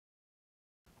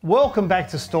Welcome back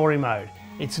to Story Mode.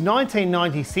 It's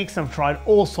 1996 and I've tried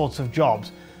all sorts of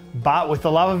jobs, but with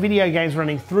the love of video games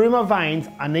running through my veins,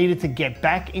 I needed to get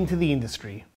back into the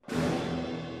industry.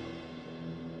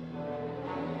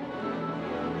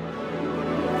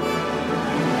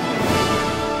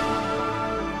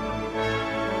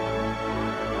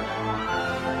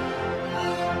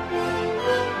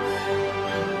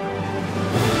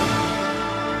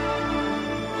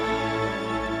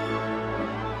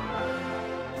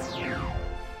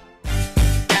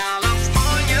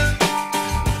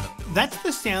 That's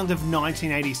the sound of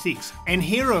 1986, and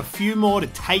here are a few more to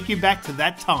take you back to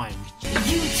that time.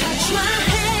 You touch my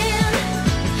hand,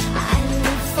 I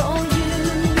live for you.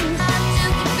 I'm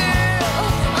just a girl,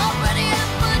 already at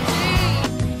my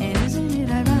dream. And isn't it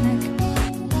ironic?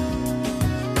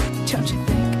 Don't you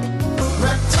think?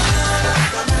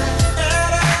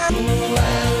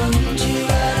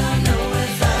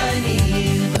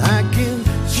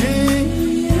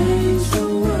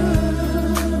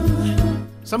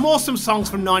 Some awesome songs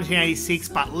from 1986,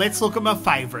 but let's look at my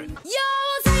favourite. Yo,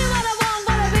 tell you what I want,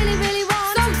 what I really, really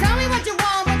want. So tell me what you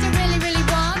want, what you really, really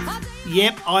want.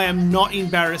 Yep, I am not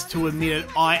embarrassed to admit it.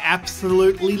 I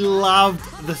absolutely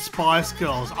loved the Spice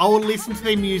Girls. I would listen to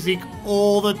their music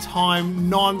all the time,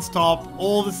 non-stop,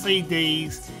 all the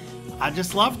CDs. I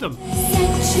just loved them.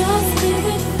 Set your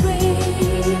spirit free.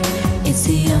 It's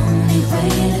the only way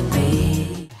to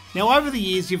be. Now, over the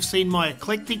years, you've seen my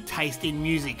eclectic taste in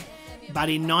music. But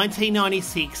in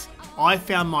 1996, I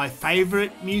found my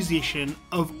favourite musician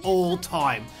of all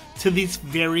time to this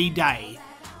very day,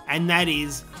 and that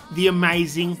is the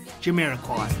amazing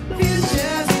Jamiroquai.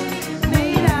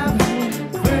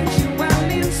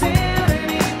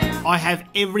 I have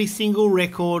every single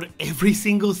record, every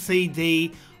single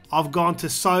CD. I've gone to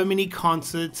so many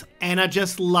concerts, and I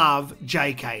just love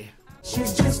JK.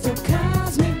 She's just a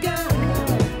cosmic girl.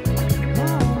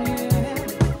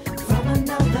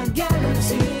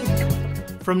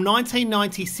 From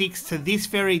 1996 to this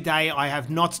very day, I have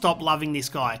not stopped loving this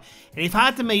guy. And if I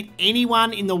had to meet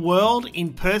anyone in the world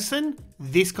in person,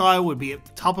 this guy would be at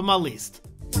the top of my list.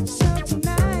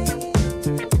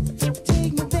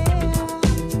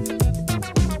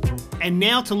 And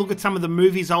now to look at some of the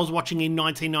movies I was watching in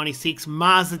 1996.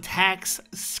 Mars Attacks,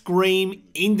 Scream,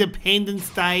 Independence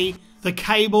Day, The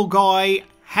Cable Guy,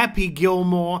 Happy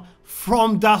Gilmore,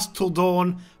 From Dusk Till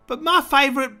Dawn. But my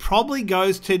favourite probably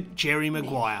goes to Jerry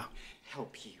Maguire.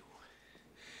 Help you.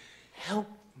 Help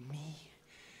me.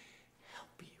 Help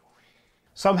you.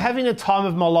 So I'm having a time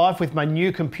of my life with my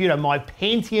new computer, my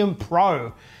Pentium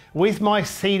Pro, with my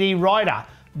CD writer,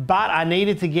 but I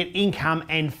needed to get income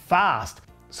and fast.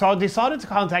 So I decided to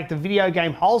contact a video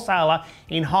game wholesaler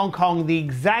in Hong Kong, the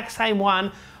exact same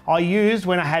one I used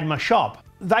when I had my shop.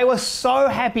 They were so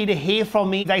happy to hear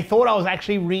from me. They thought I was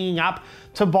actually ringing up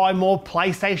to buy more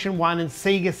PlayStation 1 and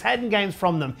Sega Saturn games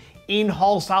from them in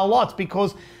wholesale lots,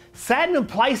 because Saturn and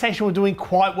PlayStation were doing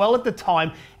quite well at the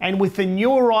time, and with the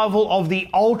new arrival of the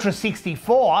Ultra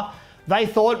 64, they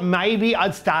thought maybe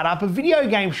I'd start up a video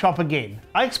game shop again.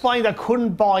 I explained I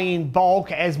couldn't buy in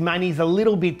bulk as money's a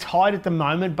little bit tight at the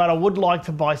moment, but I would like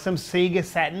to buy some Sega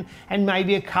Saturn and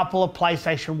maybe a couple of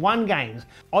PlayStation 1 games.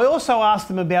 I also asked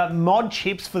them about mod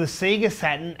chips for the Sega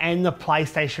Saturn and the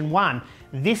PlayStation 1.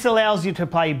 This allows you to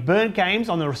play burnt games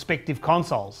on the respective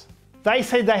consoles. They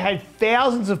said they had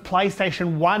thousands of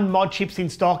PlayStation 1 mod chips in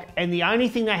stock, and the only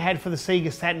thing they had for the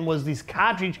Sega Saturn was this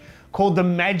cartridge called the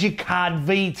Magic Card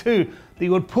V2 that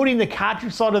you would put in the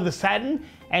cartridge slot of the Saturn,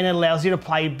 and it allows you to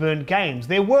play burnt games.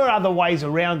 There were other ways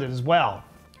around it as well.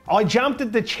 I jumped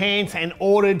at the chance and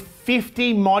ordered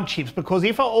 50 mod chips, because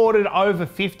if I ordered over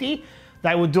 50,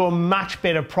 they would do a much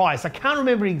better price. I can't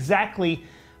remember exactly,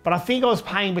 but I think I was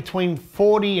paying between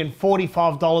 $40 and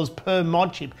 $45 per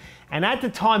mod chip. And at the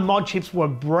time, mod chips were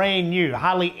brand new.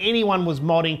 Hardly anyone was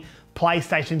modding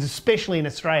PlayStations, especially in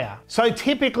Australia. So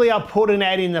typically I put an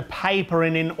ad in the paper,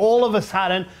 and then all of a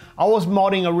sudden I was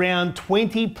modding around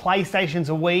 20 PlayStations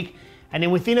a week, and then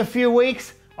within a few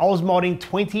weeks I was modding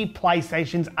 20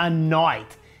 PlayStations a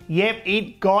night. Yep,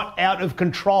 it got out of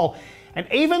control. And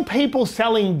even people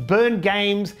selling burnt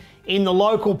games in the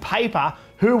local paper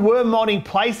who were modding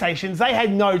PlayStations, they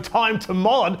had no time to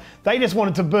mod. They just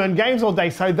wanted to burn games all day,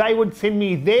 so they would send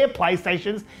me their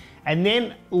PlayStations, and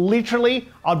then literally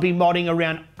I'd be modding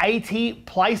around 80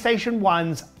 PlayStation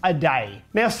 1s a day.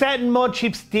 Now, Saturn mod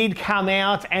chips did come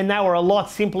out and they were a lot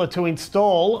simpler to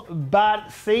install, but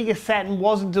Sega Saturn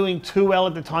wasn't doing too well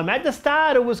at the time. At the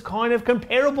start it was kind of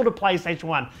comparable to PlayStation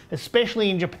 1,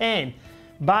 especially in Japan,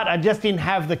 but I just didn't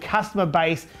have the customer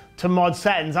base to mod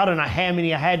Saturns. I don't know how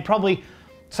many I had, probably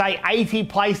say 80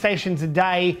 PlayStations a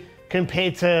day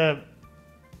compared to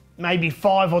maybe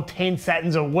 5 or 10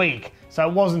 Saturns a week. So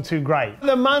it wasn't too great.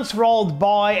 The months rolled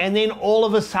by and then all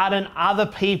of a sudden other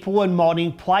people were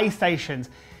modding PlayStations.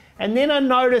 And then I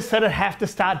noticed that I'd have to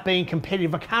start being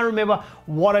competitive. I can't remember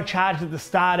what I charged at the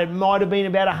start. It might have been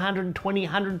about $120,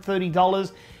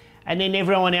 $130. And then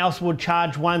everyone else would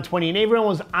charge $120 and everyone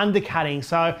was undercutting.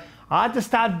 So I had to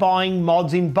start buying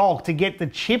mods in bulk to get the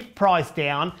chip price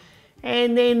down.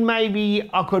 And then maybe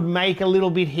I could make a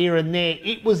little bit here and there.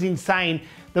 It was insane.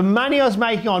 The money I was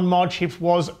making on mod chips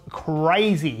was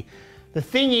crazy. The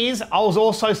thing is, I was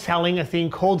also selling a thing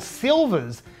called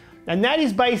silvers. And that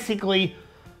is basically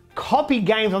copy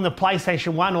games on the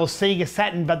PlayStation 1 or Sega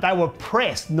Saturn, but they were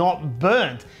pressed, not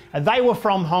burnt. And they were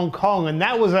from Hong Kong, and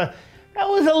that was a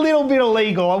little bit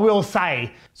illegal, I will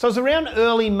say. So it was around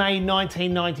early May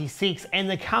 1996, and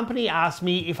the company asked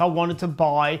me if I wanted to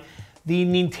buy the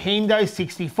Nintendo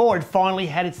 64. It finally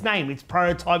had its name. Its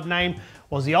prototype name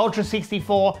was the Ultra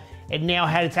 64. It now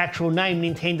had its actual name,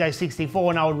 Nintendo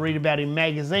 64, and I would read about it in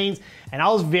magazines. And I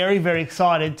was very, very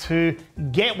excited to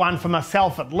get one for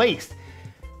myself at least.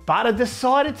 But I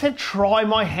decided to try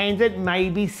my hand at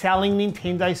maybe selling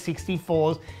Nintendo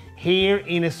 64s here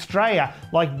in Australia,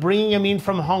 like bringing them in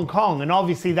from Hong Kong, and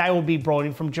obviously they will be brought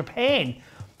in from Japan.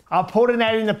 I put an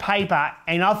ad in the paper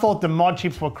and I thought the mod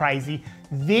chips were crazy.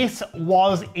 This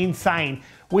was insane.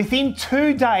 Within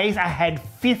 2 days, I had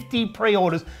 50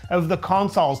 pre-orders of the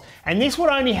consoles, and this would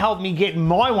only help me get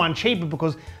my one cheaper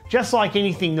because just like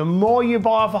anything, the more you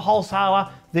buy off a wholesaler,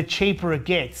 the cheaper it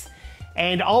gets.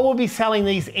 And I will be selling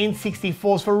these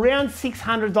N64s for around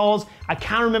 $600. I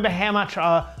can't remember how much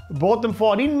I bought them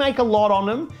for. I didn't make a lot on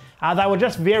them. They were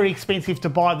just very expensive to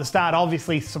buy at the start,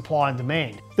 obviously supply and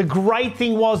demand. The great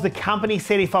thing was the company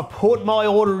said if I put my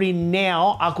order in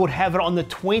now, I could have it on the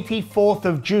 24th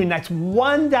of June. That's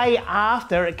 1 day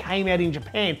after it came out in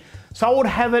Japan. So I would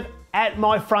have it at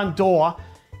my front door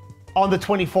on the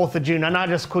 24th of June, and I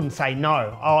just couldn't say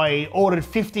no. I ordered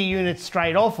 50 units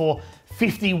straight off, or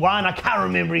 51, I can't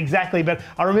remember exactly, but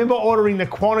I remember ordering the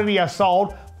quantity I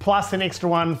sold plus an extra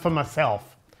one for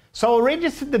myself. So I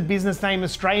registered the business name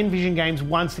Australian Vision Games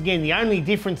once again. The only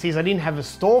difference is I didn't have a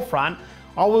storefront.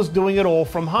 I was doing it all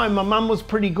from home. My mum was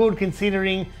pretty good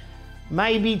considering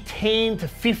maybe 10 to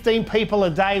 15 people a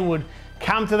day would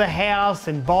come to the house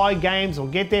and buy games or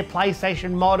get their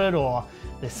PlayStation modded or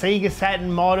the Sega Saturn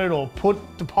modded or put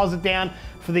deposit down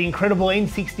for the incredible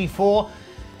N64.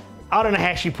 I don't know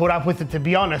how she put up with it, to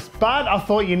be honest, but I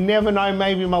thought you never know,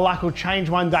 maybe my luck will change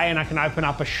one day and I can open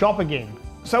up a shop again.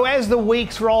 So as the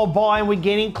weeks roll by and we're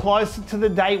getting closer to the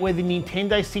date where the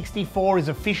Nintendo 64 is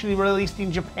officially released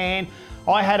in Japan,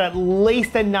 I had at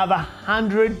least another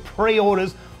 100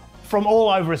 pre-orders from all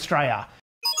over Australia.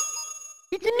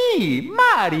 It's me,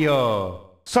 Mario!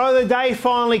 So the day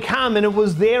finally came and it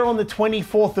was there on the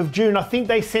 24th of June. I think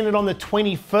they sent it on the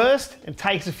 21st. It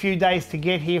takes a few days to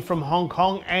get here from Hong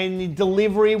Kong, and the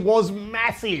delivery was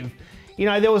massive. You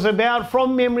know, there was about,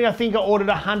 from memory, I think I ordered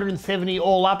 170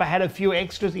 all up. I had a few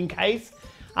extras in case.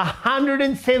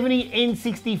 170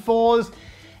 N64s,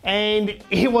 and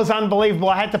it was unbelievable.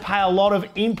 I had to pay a lot of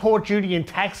import duty and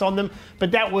tax on them,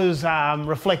 but that was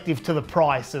reflective to the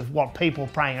price of what people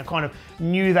were paying. I kind of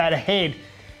knew that ahead.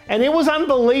 And it was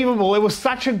unbelievable. It was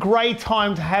such a great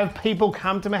time to have people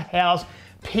come to my house,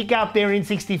 pick up their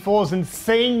N64s and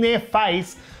seeing their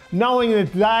face, knowing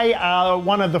that they are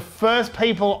one of the first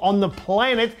people on the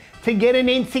planet to get an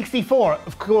N64,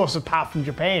 of course, apart from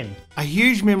Japan. A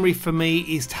huge memory for me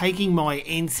is taking my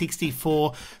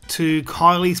N64 to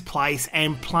Kylie's place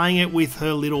and playing it with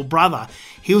her little brother.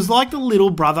 He was like the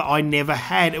little brother I never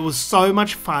had. It was so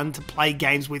much fun to play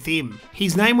games with him.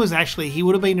 His name was Ashley. He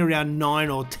would have been around 9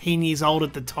 or 10 years old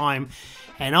at the time,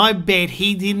 and I bet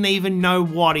he didn't even know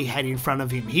what he had in front of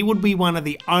him. He would be one of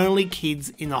the only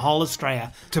kids in the whole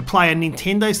Australia to play a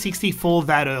Nintendo 64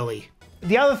 that early.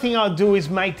 The other thing I'd do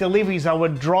is make deliveries. I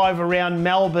would drive around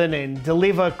Melbourne and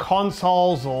deliver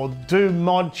consoles or do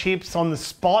mod chips on the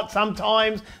spot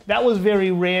sometimes. That was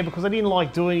very rare because I didn't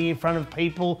like doing it in front of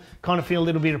people, kind of feel a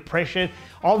little bit of pressure.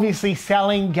 Obviously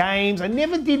selling games. I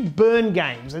never did burn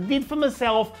games. I did for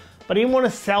myself, but I didn't want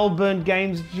to sell burnt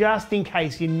games just in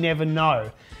case, you never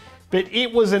know. But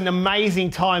it was an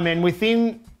amazing time, and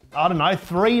within, I don't know,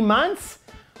 3 months,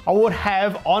 I would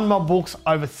have on my books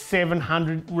over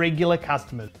 700 regular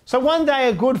customers. So one day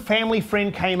a good family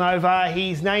friend came over.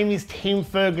 His name is Tim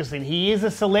Ferguson. He is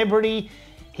a celebrity.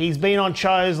 He's been on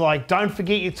shows like Don't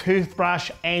Forget Your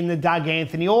Toothbrush and the Doug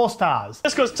Anthony All-Stars.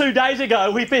 Just because 2 days ago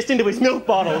we pissed into his milk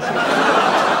bottles.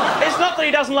 It's not that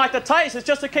he doesn't like the taste, it's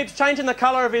just it keeps changing the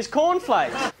colour of his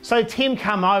cornflakes. So Tim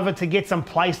come over to get some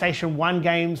PlayStation 1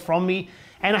 games from me,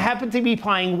 and I happened to be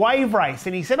playing Wave Race,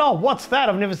 and he said, "Oh, what's that?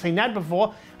 I've never seen that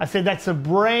before." I said, "That's a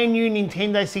brand new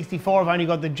Nintendo 64. I've only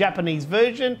got the Japanese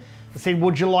version." I said,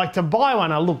 "Would you like to buy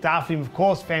one?" I looked after him, of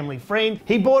course, family friend.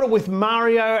 He bought it with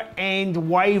Mario and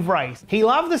Wave Race. He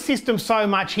loved the system so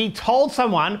much, he told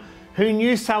someone who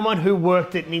knew someone who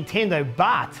worked at Nintendo,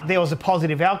 but there was a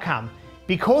positive outcome.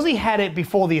 Because he had it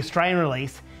before the Australian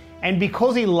release, and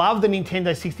because he loved the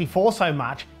Nintendo 64 so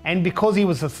much, and because he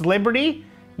was a celebrity,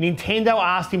 Nintendo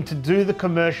asked him to do the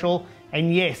commercial,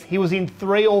 and yes, he was in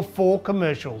 3 or 4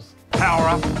 commercials. Power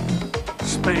up,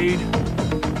 speed,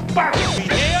 bang! Be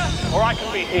here, or I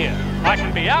can be here. I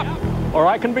can be up, or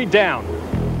I can be down,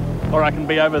 or I can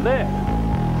be over there.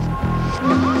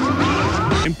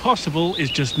 Impossible is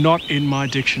just not in my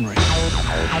dictionary.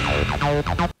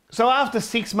 So after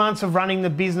 6 months of running the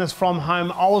business from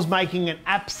home, I was making an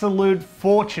absolute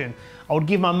fortune. I would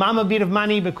give my mum a bit of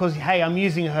money because, hey, I'm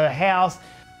using her house.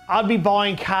 I'd be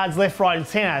buying cards left, right and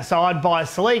centre. So I'd buy a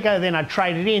Celica, then I'd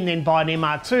trade it in, then buy an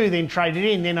MR2, then trade it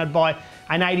in, then I'd buy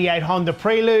an 88 Honda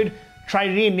Prelude,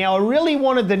 trade it in. Now I really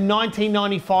wanted the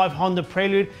 1995 Honda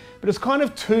Prelude, but it's kind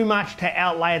of too much to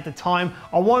outlay at the time.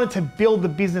 I wanted to build the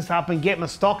business up and get my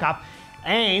stock up,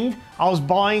 and I was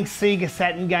buying Sega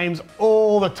Saturn games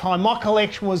all the time. My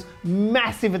collection was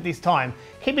massive at this time.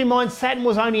 Keep in mind, Saturn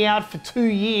was only out for 2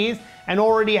 years and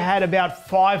already had about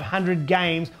 500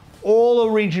 games, all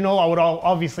original. I would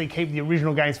obviously keep the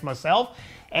original games for myself,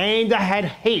 and I had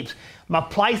heaps. My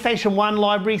PlayStation 1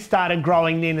 library started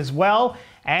growing then as well,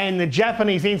 and the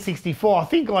Japanese N64, I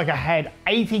think like I had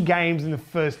 80 games in the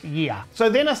first year. So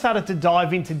then I started to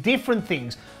dive into different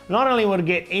things. Not only would I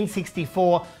get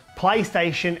N64,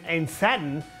 PlayStation and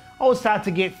Saturn, I would start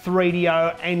to get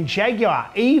 3DO and Jaguar,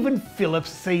 even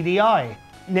Philips CDI.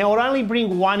 Now I'd only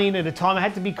bring one in at a time. I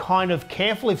had to be kind of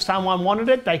careful. If someone wanted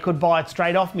it, they could buy it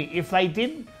straight off me. If they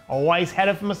didn't, I always had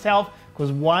it for myself,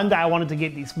 because one day I wanted to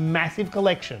get this massive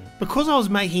collection. Because I was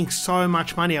making so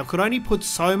much money, I could only put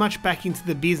so much back into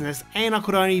the business, and I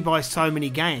could only buy so many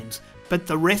games. But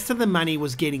the rest of the money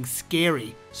was getting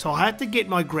scary. So I had to get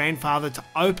my grandfather to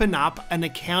open up an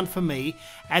account for me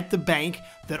at the bank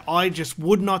that I just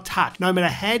would not touch. No matter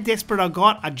how desperate I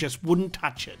got, I just wouldn't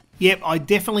touch it. Yep, I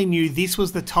definitely knew this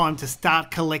was the time to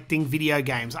start collecting video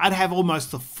games. I'd have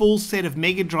almost the full set of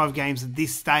Mega Drive games at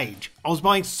this stage. I was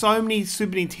buying so many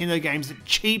Super Nintendo games at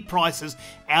cheap prices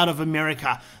out of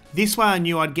America. This way I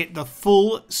knew I'd get the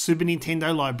full Super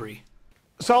Nintendo library.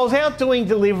 So I was out doing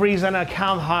deliveries and I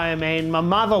come home and my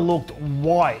mother looked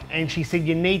white and she said,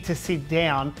 "You need to sit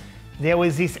down." There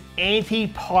was this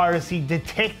anti-piracy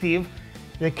detective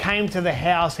that came to the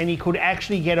house and he could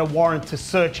actually get a warrant to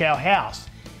search our house.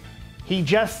 He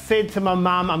just said to my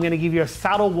mum, "I'm going to give you a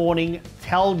subtle warning,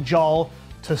 tell Joel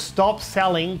to stop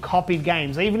selling copied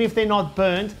games, even if they're not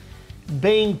burnt,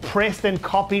 being pressed and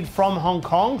copied from Hong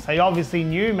Kong." So he obviously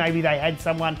knew maybe they had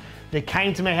someone that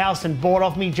came to my house and bought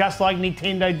off me, just like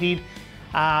Nintendo did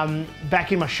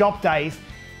back in my shop days.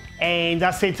 And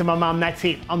I said to my mum, "That's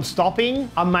it, I'm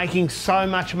stopping. I'm making so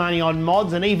much money on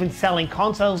mods and even selling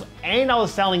consoles, and I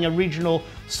was selling original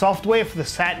software for the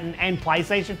Saturn and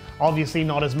PlayStation. Obviously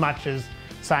not as much as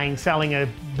saying selling a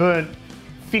burnt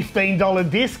 $15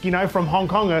 disc, you know, from Hong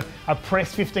Kong, a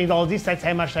pressed $15 disc, that's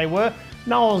how much they were.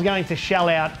 No one was going to shell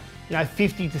out, you know,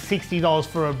 $50 to $60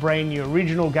 for a brand new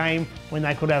original game when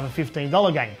they could have a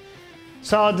 $15 game.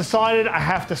 So I decided I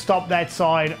have to stop that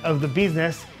side of the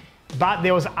business, but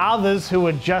there was others who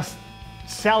were just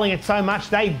selling it so much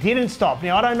they didn't stop.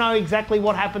 Now I don't know exactly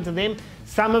what happened to them.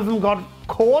 Some of them got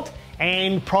caught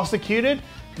and prosecuted,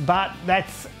 but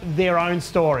that's their own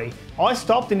story. I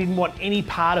stopped and didn't want any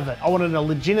part of it. I wanted a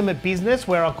legitimate business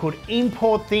where I could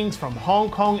import things from Hong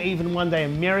Kong, even one day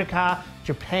America,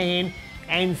 Japan,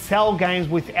 and sell games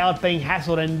without being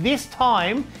hassled. And this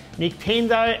time,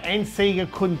 Nintendo and Sega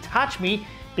couldn't touch me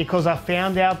because I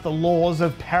found out the laws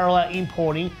of parallel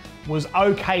importing was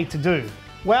okay to do.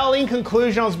 Well, in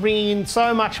conclusion, I was bringing in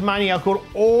so much money I could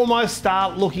almost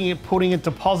start looking at putting a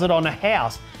deposit on a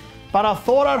house. But I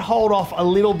thought I'd hold off a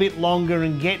little bit longer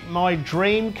and get my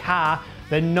dream car,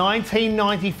 the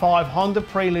 1995 Honda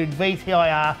Prelude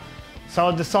VTIR. So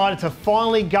I decided to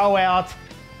finally go out,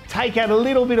 take out a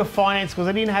little bit of finance because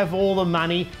I didn't have all the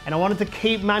money and I wanted to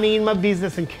keep money in my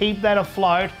business and keep that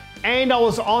afloat. And I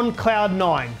was on cloud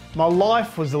 9. My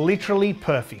life was literally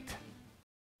perfect.